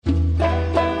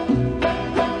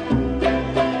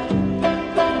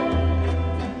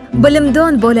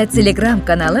Bilimdon bola Telegram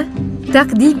kanali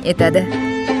taqdim etadi.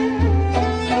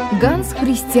 Gans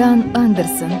Xристиан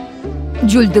Андерсен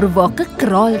Жулдирвоқи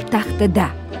qirol tахтида,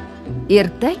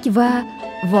 ertak va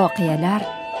voqealar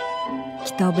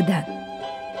kitobidan.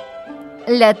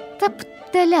 Latta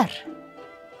puttalar.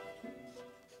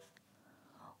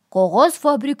 Qog'oz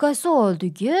fabrikasi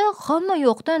oldiga hamma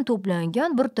yoqdan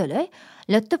to'plangan bir talay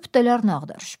latta puttalarni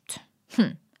ag'darishibdi.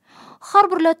 Har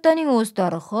bir lattaning o'z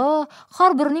tarixi,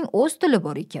 har birining o'z tili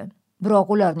bor ekan.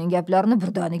 Biroq ularning gaplarini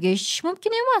birdaniga eshitish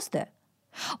mumkin emasdi.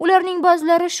 Ularning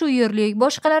ba'zilari shu yerlik,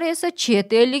 boshqalari esa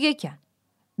chet ellik ekan.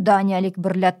 Daniyalik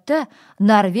bir latta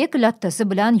Norveg lattasi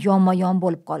bilan yonma-yon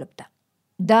bo'lib qolibdi.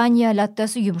 Daniya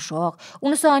lattasi yumshoq,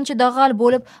 unisi ancha dag'al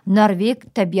bo'lib, Norveg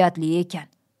tabiatli ekan.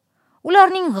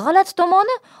 Ularning g'alati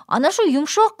tomoni ana shu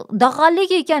yumshoq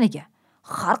dag'alligi ekaniga.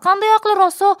 Har qanday aqli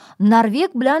rosa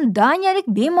Norveg bilan daniyalik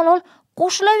bemalol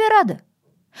qo'shilaveradi.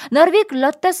 Norveg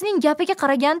lattasining gapiga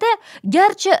qaraganda,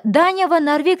 garchi Daniya va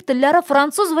Norveg tillari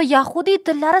fransuz va yahudiy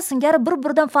tillari singari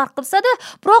bir-biridan farq qilsa-da,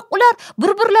 biroq ular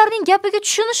bir-birlarining gapiga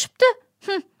tushunishibdi.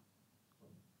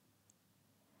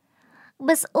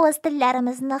 Biz o'z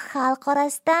tillarimizni xalq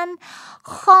orasidan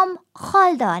xom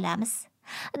holda olamiz.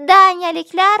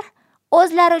 Daniyaliklar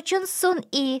o'zlari uchun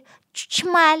sun'iy,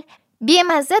 chuchmal,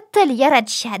 bemaza til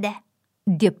yaratishadi,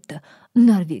 debdi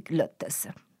Norveg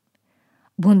lattasi.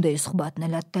 Bunday suhbatni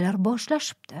lattalar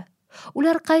boshlashibdi.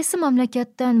 Ular qaysi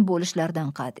mamlakatdan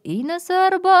bo'lishlaridan qat'iy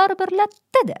nazar baribir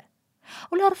lattada.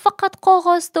 Ular faqat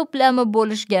qog'oz to'plami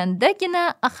bo'lishgandagina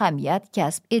ahamiyat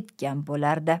kasb etgan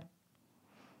bo'lardi.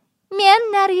 Men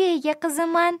Norvegiya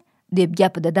qiziman, deb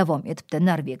gapida davom etibdi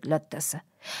Norveg lattasi.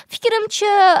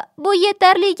 Fikrimcha, bu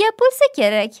yetarli gap bo'lsa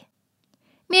kerak.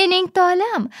 Mening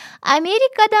tolam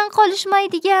Amerikadan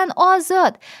qolishmaydigan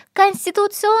ozod,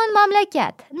 konstitutsion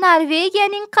mamlakat,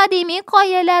 Norvegiyaning qadimiy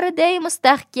qoyalariday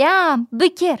mustahkam,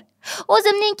 bikir.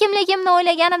 O'zimning kimligimni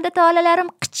o'ylaganimda tolalarim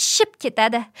qichishib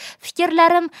ketadi.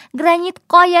 Fikrlarim granit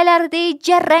qoyalariday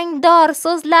jarangdor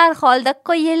so'zlar holda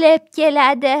qo'yilib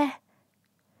keladi.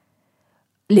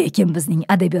 Lekin bizning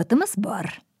adabiyotimiz bor,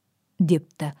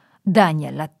 debdi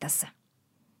Daniya lattasi.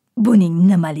 Buning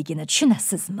nimaligini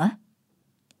tushunasizmi?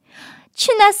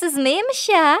 Tushunasizmi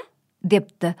emish-a?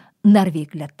 debdi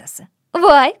Norveg lattasi.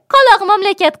 Voy, qaloq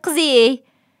mamlakat qizi.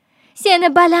 Seni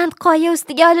baland qoya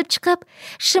ustiga olib chiqib,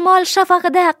 shimol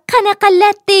shafag'ida qanaqa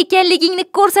latta ekanligingni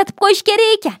ko'rsatib qo'yish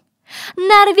kerak ekan.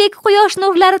 Norveg quyosh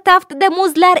nurlari taftida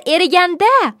muzlar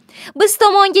eriganda, biz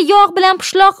tomonga yog' bilan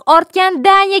pishloq ortgan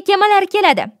Daniya kemalari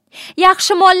keladi.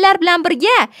 Yaxshi mollar bilan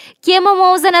birga kema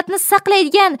muvozanatni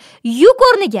saqlaydigan yuk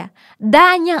o'rniga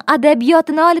Daniya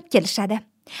adabiyotini olib kelishadi.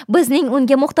 Bizning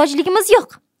unga muhtojligimiz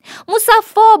yo'q.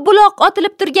 Musaffo buloq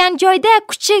otilib turgan joyda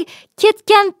kuchi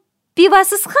ketgan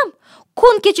pivasiz ham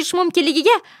kun kechirish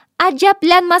mumkinligiga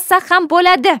ajablanmasa ham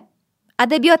bo'ladi.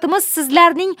 Adabiyotimiz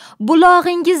sizlarning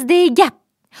bulog'ingizdek gap.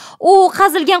 U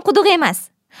qazilgan quduq emas.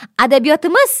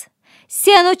 Adabiyotimiz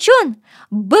sen uchun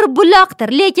bir buloqdir,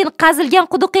 lekin qazilgan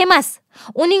quduq emas.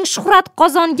 Uning shuhrat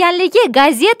qozonganligi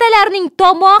gazetalarning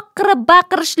tomoq qirib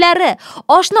baqirishlari,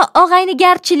 oshna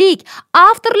og'aynigarchilik,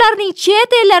 avtorlarning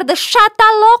chet ellarda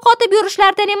shatalloq otib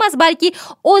yurishlaridan emas, balki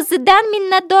o'zidan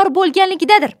minnatdor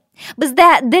bo'lganligidadir. Bizda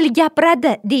dil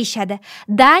gapiradi deyishadi.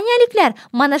 Daniyaliklar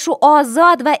mana shu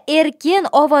ozod va erkin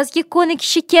ovozga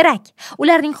ko'nikishi kerak.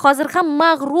 Ularning hozir ham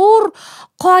mag'rur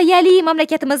qoyali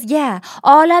mamlakatimizga,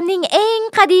 olamning eng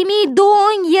qadimiy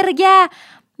do'ng yeriga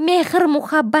mehr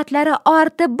muhabbatlari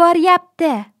ortib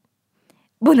boryapti.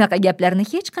 Bunaqa gaplarni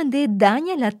hech qanday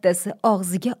Daniya lattasi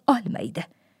og'ziga olmaydi,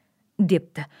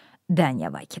 debdi Daniya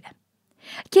vakili.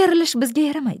 Kerilish bizga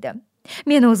yaramaydi.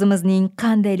 Men o'zimizning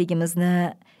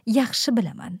qandayligimizni yaxshi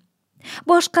bilaman.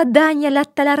 Boshqa Daniya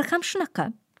lattalari ham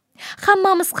shunaqa.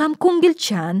 Hammamiz ham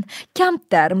ko'ngilchan,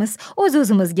 kamtarmiz,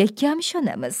 o'z-o'zimizga kam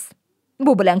ishonamiz.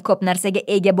 Bu bilan ko'p narsaga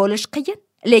ega bo'lish qiyin,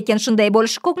 lekin shunday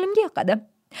bo'lishi ko'nglimga yoqadi.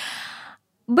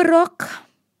 Biroq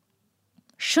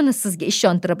shuni sizga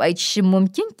ishontirib aytishim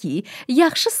mumkinki,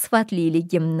 yaxshi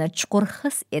sifatliligimni chuqur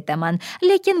his etaman,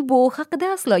 lekin bu haqida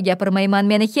aslo gapirmayman.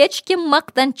 Meni hech kim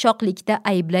maqtanchoqlikda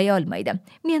ayblay olmaydi.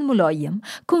 Men muloyim,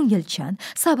 ko'ngilchan,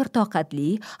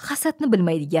 sabr-toqatli, hasadni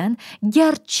bilmaydigan,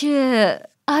 garchi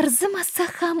arzimasa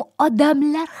ham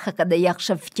odamlar haqida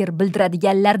yaxshi fikr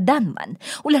bildiradiganlardanman.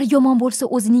 Ular yomon bo'lsa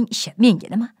o'zining ishi, menga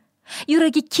nima?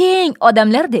 Yuragi keng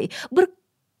odamlardek bir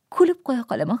kulib qo'ya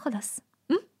qolaman xolos.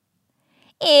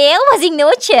 O'zingni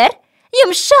o'chir.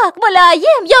 Yumshoq,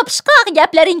 muloyim, yopishqoq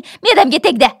gaplaring medamga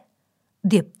tegdi,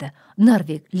 debdi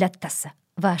Norveg lattasi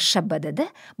va shabadada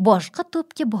boshqa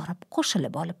to'pga borib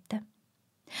qo'shilib olibdi.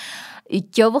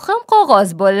 Ikkovi ham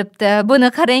qog'oz bo'libdi. Buni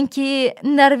qarangki,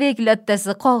 Norveg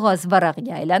lattasi qog'oz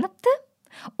varaqga aylanibdi.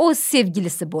 O'z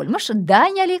sevgilisi bo'lmish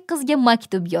daniyalik qizga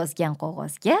maktub yozgan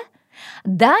qog'ozga,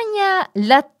 Daniya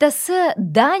lattasi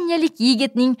daniyalik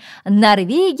yigitning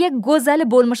Norvegiya go'zali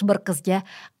bo'lmish bir qizga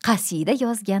qasida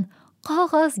yozgan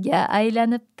qog'ozga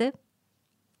aylanibdi.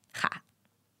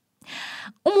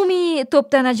 Umumiy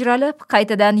to'pdan ajralib,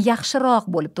 qaytadan yaxshiroq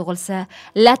bo'lib tug'ilsa,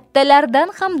 lattalardan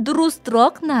ham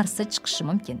durustroq narsa chiqishi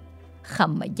mumkin.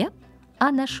 Hamma gap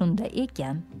ana shunda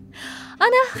ekan.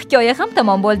 Ana hikoya ham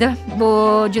tamom bo'ldi. Bu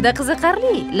juda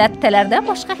qiziqarli. Lattalardan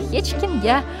boshqa hech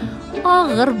kimga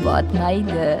og'ir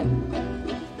botmaydi.